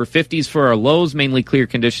 Upper 50s for our lows, mainly clear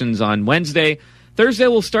conditions on Wednesday. Thursday,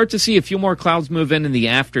 we'll start to see a few more clouds move in the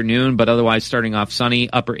afternoon, but otherwise starting off sunny,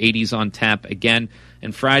 upper 80s on tap again.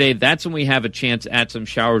 And Friday, that's when we have a chance at some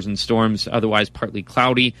showers and storms, otherwise partly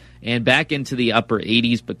cloudy, and back into the upper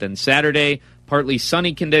 80s. But then Saturday, partly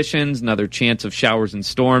sunny conditions, another chance of showers and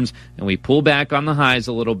storms, and we pull back on the highs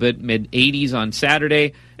a little bit, mid-80s on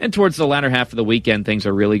Saturday. And towards the latter half of the weekend, things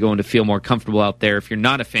are really going to feel more comfortable out there if you're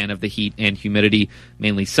not a fan of the heat and humidity.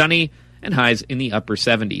 Mainly sunny and highs in the upper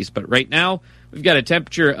 70s. But right now, we've got a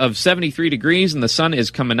temperature of 73 degrees, and the sun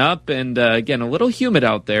is coming up. And again, a little humid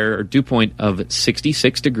out there, a dew point of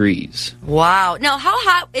 66 degrees. Wow. Now, how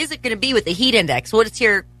hot is it going to be with the heat index? What is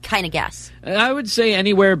your kind of guess? I would say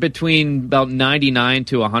anywhere between about 99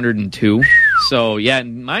 to 102. So, yeah,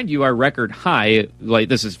 mind you, our record high, like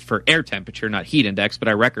this is for air temperature, not heat index, but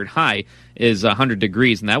our record high is 100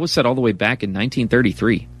 degrees, and that was set all the way back in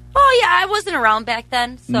 1933. Oh, yeah, I wasn't around back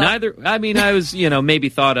then. So. Neither. I mean, I was, maybe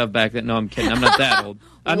thought of back then. No, I'm kidding. I'm not that old.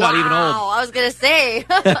 I'm not even old. Wow, I was going to say.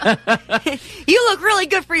 You look really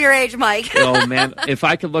good for your age, Mike. Oh, man. If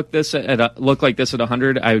I could look like this at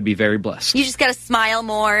 100, I would be very blessed. You just got to smile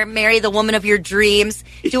more, marry the woman of your dreams,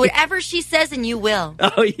 do whatever she says, and you will.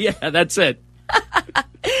 Oh, yeah, that's it.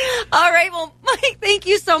 All right, well, Mike, thank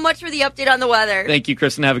you so much for the update on the weather. Thank you,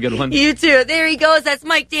 Kristen. Have a good one. You too. There he goes. That's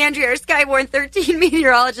Mike Dandry, our Skywarn 13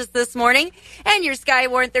 meteorologist this morning. And your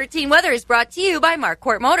Skywarn 13 weather is brought to you by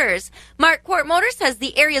Marquardt Motors. Marquardt Motors has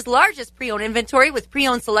the area's largest pre-owned inventory with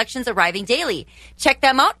pre-owned selections arriving daily. Check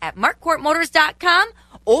them out at marquardtmotors.com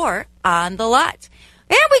or on the lot.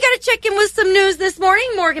 And we got to check in with some news this morning.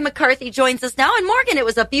 Morgan McCarthy joins us now. And Morgan, it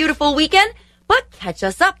was a beautiful weekend, but catch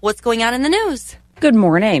us up. What's going on in the news? Good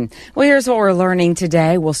morning. Well, here's what we're learning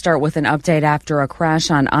today. We'll start with an update after a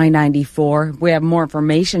crash on I-94. We have more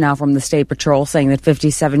information now from the State Patrol saying that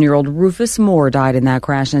 57-year-old Rufus Moore died in that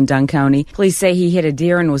crash in Dunn County. Police say he hit a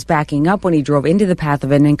deer and was backing up when he drove into the path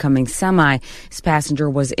of an incoming semi. His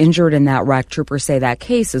passenger was injured in that wreck. Troopers say that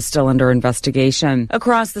case is still under investigation.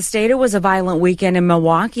 Across the state, it was a violent weekend in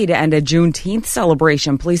Milwaukee to end a Juneteenth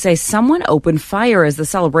celebration. Police say someone opened fire as the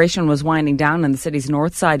celebration was winding down on the city's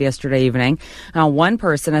north side yesterday evening. One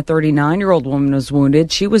person, a 39-year-old woman, was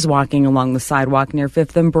wounded. She was walking along the sidewalk near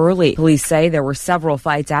 5th and Burley. Police say there were several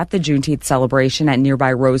fights at the Juneteenth celebration at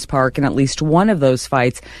nearby Rose Park, and at least one of those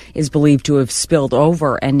fights is believed to have spilled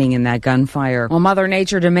over, ending in that gunfire. Well, Mother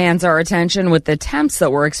Nature demands our attention with the temps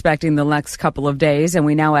that we're expecting the next couple of days, and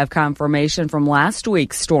we now have confirmation from last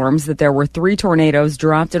week's storms that there were 3 tornadoes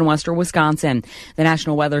dropped in western Wisconsin. The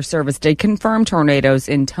National Weather Service did confirm tornadoes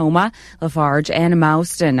in Tomah, Lafarge, and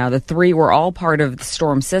Mouston. Now, the 3 were all part of the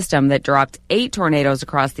storm system that dropped 8 tornadoes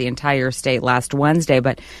across the entire state last Wednesday,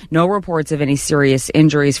 but no reports of any serious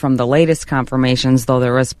injuries from the latest confirmations, though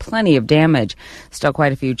there was plenty of damage. Still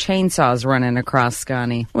quite a few chainsaws running across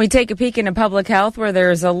Scotty. We take a peek into public health, where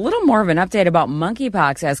there's a little more of an update about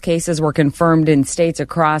monkeypox as cases were confirmed in states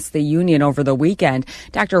across the union over the weekend.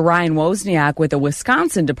 Dr. Ryan Wozniak with the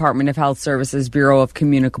Wisconsin Department of Health Services Bureau of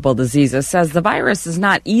Communicable Diseases says the virus is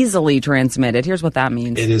not easily transmitted. Here's what that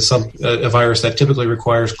means. It is a virus that typically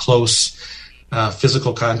requires close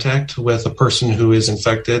physical contact with a person who is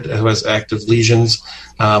infected, who has active lesions,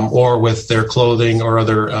 or with their clothing or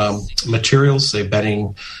other materials, say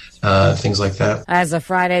bedding, things like that. As of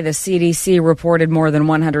Friday, the CDC reported more than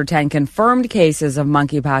 110 confirmed cases of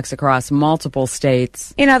monkeypox across multiple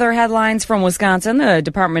states. In other headlines from Wisconsin, the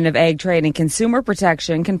Department of Ag Trade and Consumer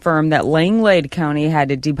Protection confirmed that Langlade County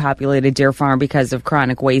had a depopulated deer farm because of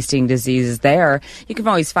chronic wasting diseases there. You can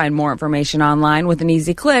always find more information online with an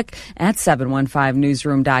easy click at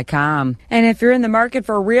 715newsroom.com. And if you're in the market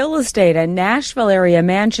for real estate, a Nashville area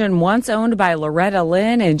mansion once owned by Loretta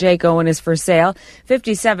Lynn and Jake Owen is for sale.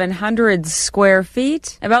 700 square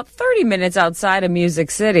feet, about 30 minutes outside of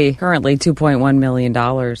Music City, currently $2.1 million.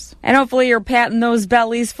 And hopefully you're patting those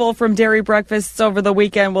bellies full from dairy breakfasts over the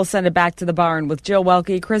weekend. We'll send it back to the barn with Jill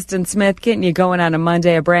Welke, Kristen Smith, getting you going on a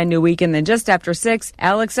Monday, a brand new weekend. Then just after 6,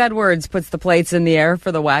 Alex Edwards puts the plates in the air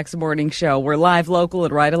for the Wax Morning Show. We're live, local,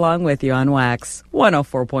 and right along with you on Wax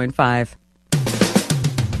 104.5.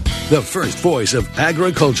 the first voice of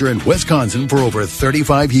agriculture in Wisconsin for over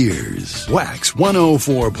 35 years. Wax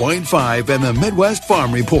 104.5 and the Midwest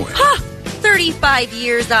Farm Report. 35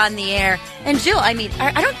 years on the air. And Jill, I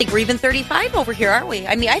don't think we're even 35 over here, are we?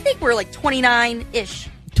 I think we're like 29-ish.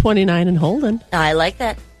 29 and holding. I like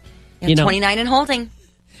that. 29 and holding.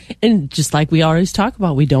 And just like we always talk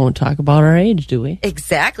about, we don't talk about our age, do we?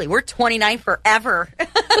 Exactly. We're 29 forever.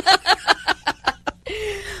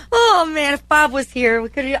 Oh, man, if Bob was here,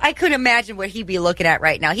 I couldn't imagine what he'd be looking at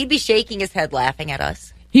right now. He'd be shaking his head laughing at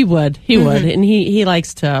us. He would. He would. And he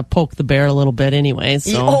likes to poke the bear a little bit anyway.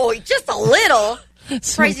 So. Oh, just a little.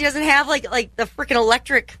 Surprised he doesn't have like the freaking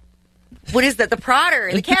electric, what is that, the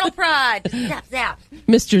prodder, the cattle prod. Just zap, zap.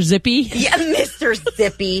 Mr. Zippy? Yeah, Mr.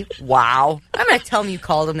 Zippy. Wow. I'm going to tell him you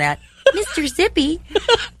called him that. Mr. Zippy.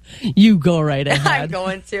 You go right ahead. I'm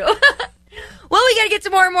going to. Well, we got to get to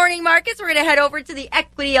more morning markets. We're going to head over to the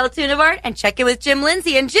Equity Altoona Barn and check in with Jim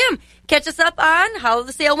Lindsay. And Jim, catch us up on how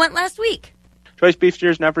the sale went last week. Choice beef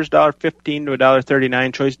steers and heifers $1.15 to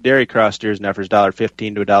 $1.39. Choice dairy cross steers and heifers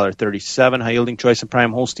 $1.15 to $1.37. High yielding choice and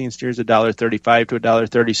prime Holstein steers $1.35 to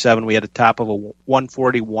 $1.37. We had a top of a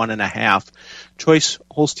 141.5. Choice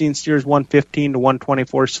Holstein steers $1.15 to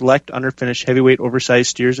 $1.24. Select underfinished heavyweight oversized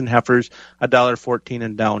steers and heifers $1.14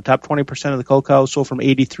 and down. Top 20% of the cull cows sold from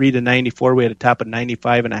 83 to 94. We had a top of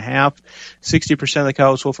 95.5. 60% of the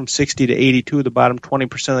cows sold from 60 to 82. The bottom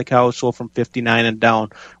 20% of the cows sold from 59 and down.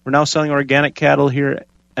 We're now selling organic cattle here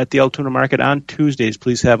at the Altoona Market on Tuesdays.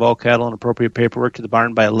 Please have all cattle and appropriate paperwork to the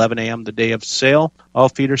barn by 11 a.m. the day of sale. All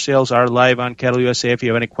feeder sales are live on Cattle USA. If you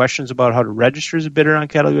have any questions about how to register as a bidder on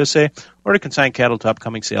Cattle USA or to consign cattle to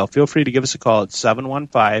upcoming sale, feel free to give us a call at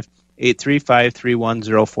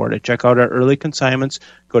 715-835-3104. To check out our early consignments,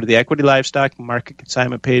 go to the Equity Livestock Market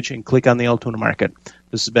Consignment page and click on the Altoona Market.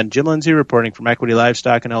 This has been Jim Lindsay reporting from Equity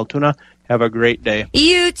Livestock in Altoona. Have a great day.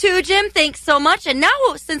 You too, Jim. Thanks so much. And now,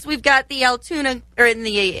 since we've got the Altoona or in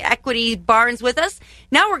the Equity Barns with us,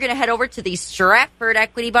 now we're going to head over to the Stratford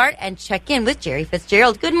Equity Barn and check in with Jerry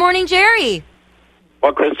Fitzgerald. Good morning, Jerry.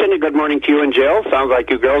 Well, Kristen, good morning to you and Jill. Sounds like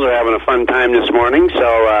you girls are having a fun time this morning.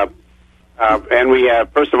 So, and we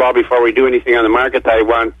first of all, before we do anything on the market, I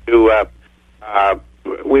want to.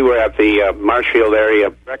 We were at the Marshfield area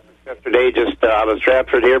breakfast yesterday, just out of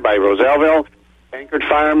Stratford here by Roselleville. Bankert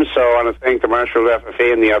Farms, so I want to thank the Marshfield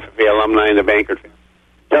FFA and the FFA alumni and the Bankert family.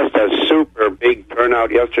 Just a super big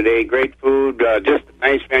turnout yesterday, great food, just a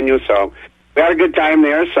nice venue, so we had a good time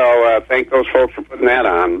there, so thank those folks for putting that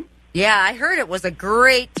on. Yeah, I heard it was a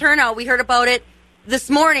great turnout. We heard about it this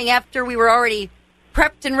morning after we were already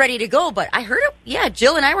prepped and ready to go, but I heard it, yeah,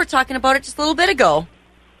 Jill and I were talking about it just a little bit ago.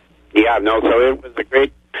 Yeah, no, so it was a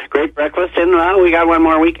great breakfast, and we got one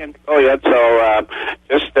more weekend to go yet, so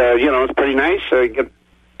just, it's pretty nice to get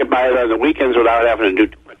by the weekends without having to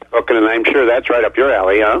do too much cooking, and I'm sure that's right up your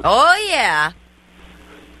alley, huh? Oh, yeah.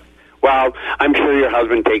 Well, I'm sure your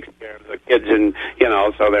husband takes care of the kids, and,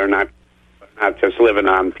 so they're not just living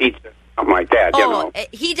on pizza, something like that,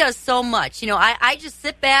 he does so much. I just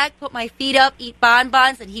sit back, put my feet up, eat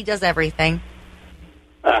bonbons, and he does everything.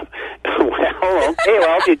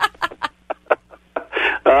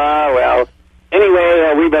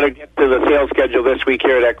 Anyway, we better get to the sales schedule this week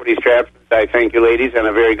here at Equity Stratford. I thank you, ladies, and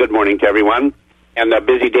a very good morning to everyone. And a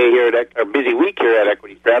busy day here busy week here at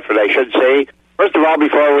Equity Stratford, I should say. First of all,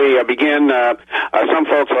 before we begin, some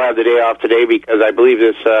folks will have the day off today because I believe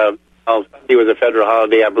this Sunday was a federal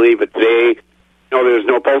holiday. I believe that today, there's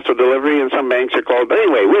no postal delivery and some banks are closed. But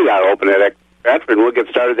anyway, we got to open at Equity Stratford, and we'll get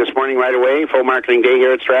started this morning right away. Full marketing day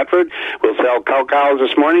here at Stratford. We'll sell cows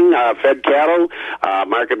this morning, fed cattle,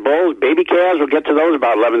 market bulls, baby calves. We'll get to those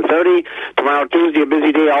about 11:30. Tomorrow, Tuesday, a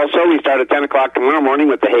busy day also. We start at 10 o'clock tomorrow morning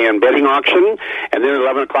with the hay and bedding auction, and then at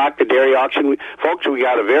 11 o'clock, the dairy auction. Folks, we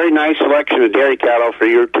got a very nice selection of dairy cattle for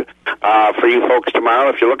you folks tomorrow.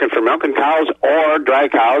 If you're looking for milking cows or dry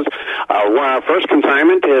cows, our first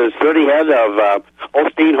consignment is 30 head of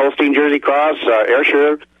Holstein Jersey Cross,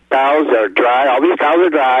 Ayrshire cows are dry. All these cows are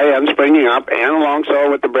dry and springing up, and along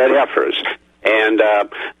so with the bred heifers. And the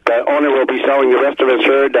owner will be selling the rest of his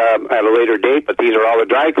herd at a later date, but these are all the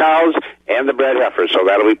dry cows and the bred heifers. So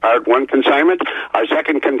that'll be part one consignment. Our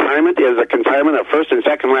second consignment is a consignment of first and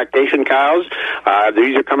second lactation cows.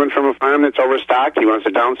 These are coming from a farm that's overstocked. He wants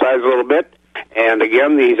to downsize a little bit. And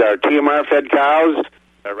again, these are TMR-fed cows.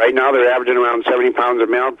 Right now they're averaging around 70 pounds of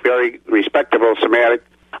milk, very respectable somatic,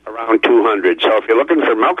 around 200. So if you're looking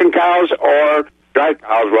for milking cows or dry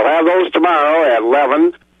cows, we'll have those tomorrow at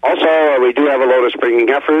 11. Also, we do have a load of springing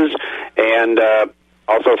heifers and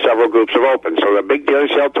also several groups of open. So the big dairy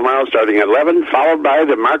sale tomorrow starting at 11, followed by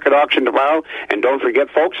the market auction tomorrow. And don't forget,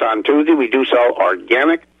 folks, on Tuesday we do sell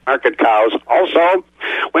organic market cows. Also,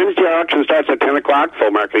 Wednesday auction starts at 10 o'clock,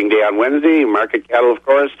 full marketing day on Wednesday. Market cattle, of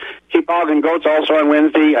course. Sheep, hogs, and goats also on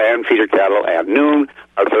Wednesday, and feeder cattle at noon.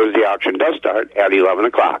 Our Thursday auction does start at 11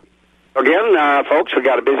 o'clock. Again, folks, we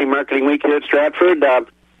got a busy marketing week here at Stratford.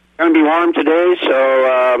 Going to be warm today,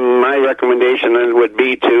 so my recommendation would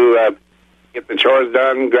be to get the chores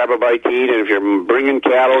done, grab a bite to eat, and if you're bringing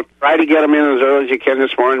cattle, try to get them in as early as you can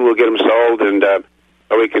this morning. We'll get them sold, and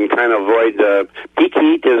so we can kind of avoid the peak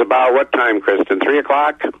heat. Is about what time, Kristen? 3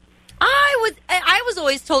 o'clock? I was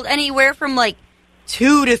always told anywhere from like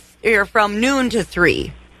 2 to or from noon to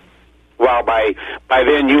 3. Well, by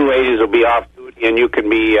then you ladies will be off duty, and you can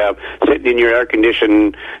be sitting in your air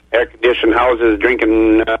conditioned houses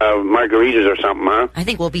drinking margaritas or something, huh? I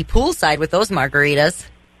think we'll be poolside with those margaritas.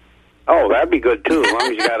 Oh, that'd be good too, as long as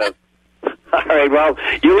you got a. All right, well,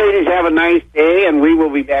 you ladies have a nice day, and we will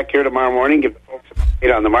be back here tomorrow morning, give the folks an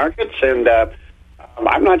update on the markets. And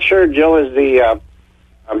I'm not sure, Jill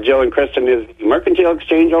Jill and Kristen, is the Mercantile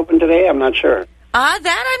Exchange open today? I'm not sure. That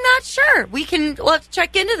I'm not sure. We'll have to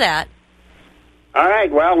check into that. All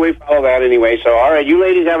right, well, we follow that anyway. So, all right, you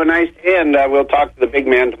ladies have a nice day, and we'll talk to the big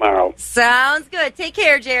man tomorrow. Sounds good. Take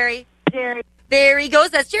care, Jerry. There he goes.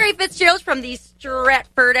 That's Jerry Fitzgerald from the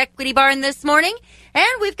Stratford Equity Barn this morning. And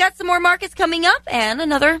we've got some more markets coming up and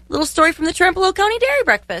another little story from the Trempealeau County Dairy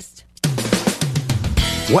Breakfast.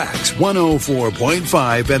 Wax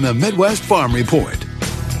 104.5 and the Midwest Farm Report.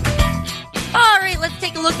 All right, let's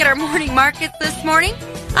take a look at our morning markets this morning.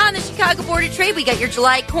 On the Chicago Board of Trade, we got your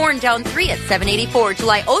July corn down 3 at $7.84.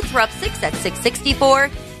 July oats were up 6 at $6.64.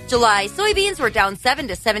 July soybeans were down 7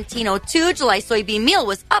 to $17.02. July soybean meal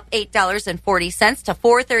was up $8.40 to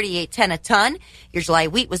 $4.38.10 a ton. Your July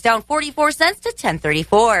wheat was down 44 cents to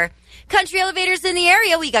 $10.34. Country elevators in the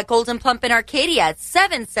area, we got Golden Plump in Arcadia at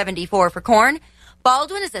 $7.74 for corn.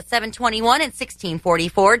 Baldwin is at $7.21 and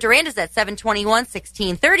 $16.44. Durand is at $7.21,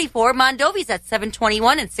 $16.34. Mondovi's at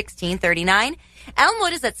 $7.21 and $16.39.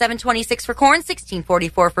 Elmwood is at $7.26 for corn,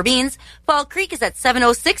 $16.44 for beans. Fall Creek is at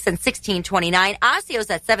 $7.06 and $16.29.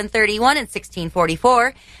 Osceo's at $7.31 and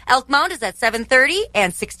 $16.44. Elk Mound is at $7.30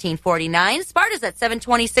 and $16.49. Sparta's at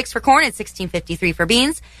 $7.26 for corn and $16.53 for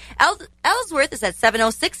beans. Ellsworth is at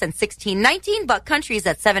 $7.06 and $16.19. Buck Country is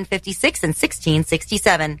at $7.56 and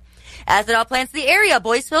 $16.67. Ethanol plants in the area,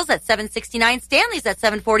 Boyceville's at $7.69, Stanley's at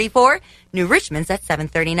 $7.44, New Richmond's at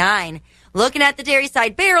 $7.39. Looking at the dairy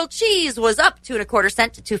side, barrel cheese was up 2 1/4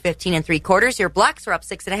 cents to $2.15 3/4. Your blocks were up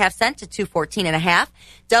 6 1/2 cents to $2.14 1/2.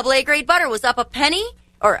 Double A grade butter was up a penny,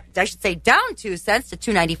 or I should say down 2 cents to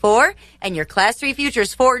 $2.94. And your Class 3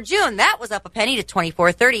 futures for June, that was up a penny to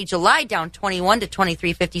 $24.30. July down 21 to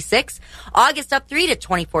 $23.56. August up 3 to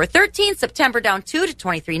 $24.13. September down 2 to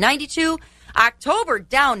 $23.92. October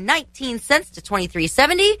down 19 cents to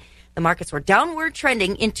 $23.70. The markets were downward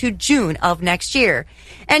trending into June of next year.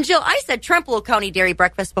 And Jill, I said Trempealeau County Dairy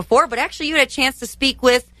Breakfast before, but actually you had a chance to speak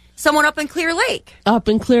with someone up in Clear Lake. Up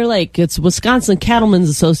in Clear Lake, it's Wisconsin Cattlemen's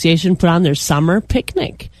Association put on their summer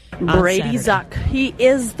picnic. Brady Zuck. He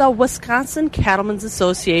is the Wisconsin Cattlemen's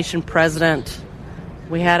Association president.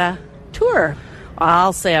 We had a tour.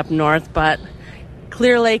 I'll say up north, but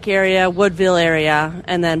Clear Lake area, Woodville area,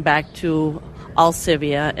 and then back to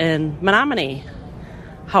Alsivia and Menominee.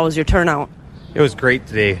 How was your turnout? It was great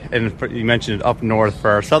today, and you mentioned it up north.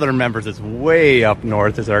 For our southern members, it's way up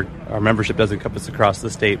north as our membership doesn't encompass across the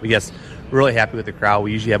state. But yes, we're really happy with the crowd.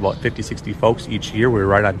 We usually have about 50, 60 folks each year. We're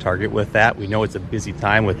right on target with that. We know it's a busy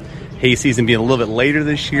time with hay season being a little bit later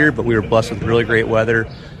this year, but we were blessed with really great weather,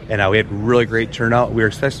 and we had really great turnout. We were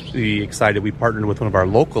especially excited. We partnered with one of our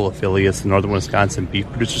local affiliates, the Northern Wisconsin Beef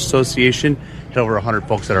Producers Association. Had over 100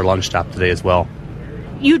 folks at our lunch stop today as well.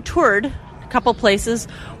 You toured a couple places.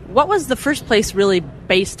 What was the first place really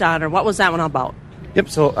based on, or what was that one about? Yep,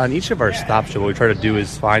 so on each of our stops, what we try to do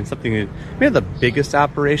is find something that maybe the biggest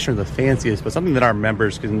operation or the fanciest, but something that our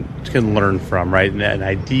members can learn from, right? An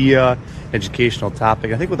idea, educational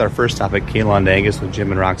topic. I think with our first topic, Kaylon Angus with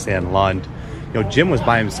Jim and Roxanne Lund, Jim was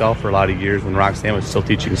by himself for a lot of years when Roxanne was still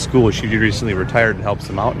teaching school. She recently retired and helps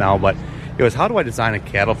him out now, but it was, how do I design a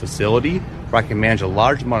cattle facility where I can manage a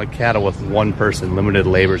large amount of cattle with one person, limited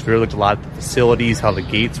labor? So we looked a lot at the facilities, how the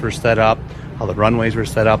gates were set up, how the runways were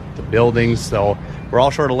set up, the buildings. So we're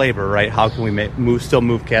all short of labor, right? How can we still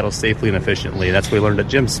move cattle safely and efficiently? And that's what we learned at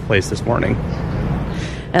Jim's place this morning.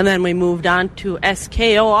 And then we moved on to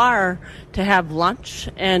SKOR to have lunch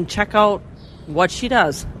and check out what she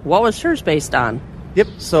does. What was hers based on? Yep,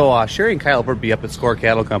 so Sherry and Kyle will be up at SKOR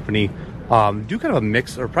Cattle Company. Do kind of a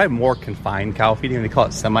mix, or probably more confined cow feeding. They call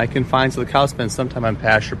it semi-confined, so the cows spend some time on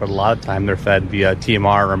pasture, but a lot of time they're fed via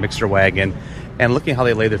TMR or a mixer wagon. And looking at how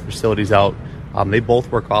they lay their facilities out, They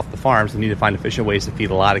both work off the farms and need to find efficient ways to feed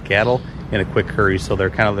a lot of cattle in a quick hurry. So they're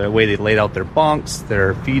kind of the way they laid out their bunks,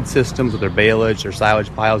 their feed systems with their baleage, their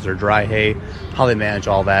silage piles, their dry hay, how they manage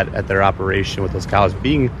all that at their operation with those cows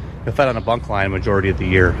being fed on a bunk line majority of the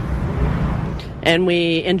year. And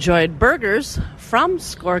we enjoyed burgers from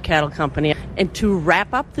Score Cattle Company. And to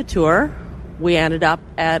wrap up the tour, we ended up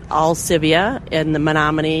at Alcivia in the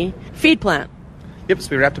Menominee feed plant. Yep,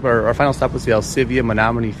 so we wrapped up our final stop was the Alcivia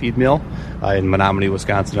Menominee Feed Mill in Menominee,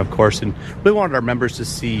 Wisconsin, of course. And really wanted our members to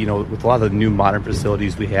see, with a lot of the new modern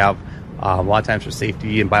facilities we have, a lot of times for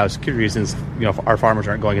safety and biosecurity reasons, our farmers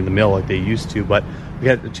aren't going in the mill like they used to. But we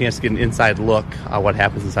had a chance to get an inside look at what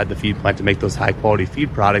happens inside the feed plant to make those high-quality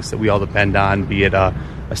feed products that we all depend on, be it a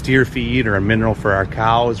steer feed or a mineral for our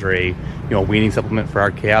cows or a weaning supplement for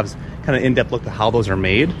our calves. Kind of in-depth look at how those are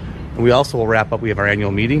made. And we also will wrap up. We have our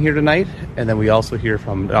annual meeting here tonight, and then we also hear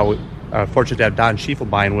from, fortunate to have Don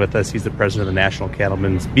Schiefelbein with us. He's the president of the National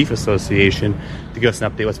Cattlemen's Beef Association to give us an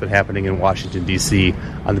update what's been happening in Washington, D.C.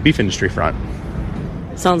 on the beef industry front.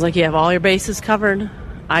 Sounds like you have all your bases covered.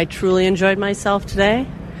 I truly enjoyed myself today.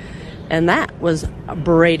 And that was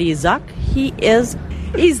Brady Zuck. He's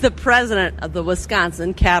the president of the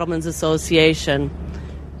Wisconsin Cattlemen's Association.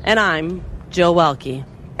 And I'm Jill Welke.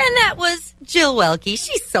 And that was Jill Welke.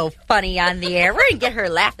 She's so funny on the air. We're going to get her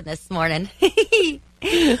laughing this morning. Well,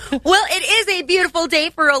 it is a beautiful day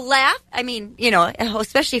for a laugh. I mean,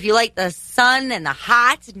 especially if you like the sun and the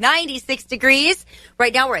hot, 96 degrees.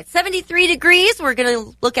 Right now we're at 73 degrees. We're going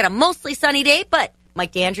to look at a mostly sunny day, but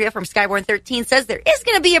Mike D'Andrea from Skyborn 13 says there is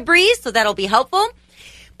going to be a breeze, so that'll be helpful.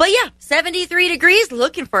 But yeah, 73 degrees,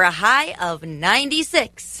 looking for a high of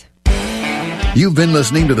 96. You've been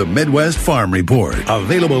listening to the Midwest Farm Report,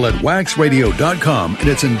 available at waxradio.com in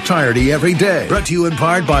its entirety every day. Brought to you in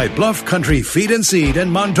part by Bluff Country Feed and Seed in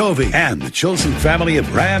Montovy and the Chilson family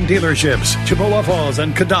of Ram dealerships, Chippewa Falls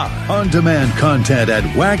and Cadott. On-demand content at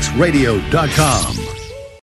waxradio.com.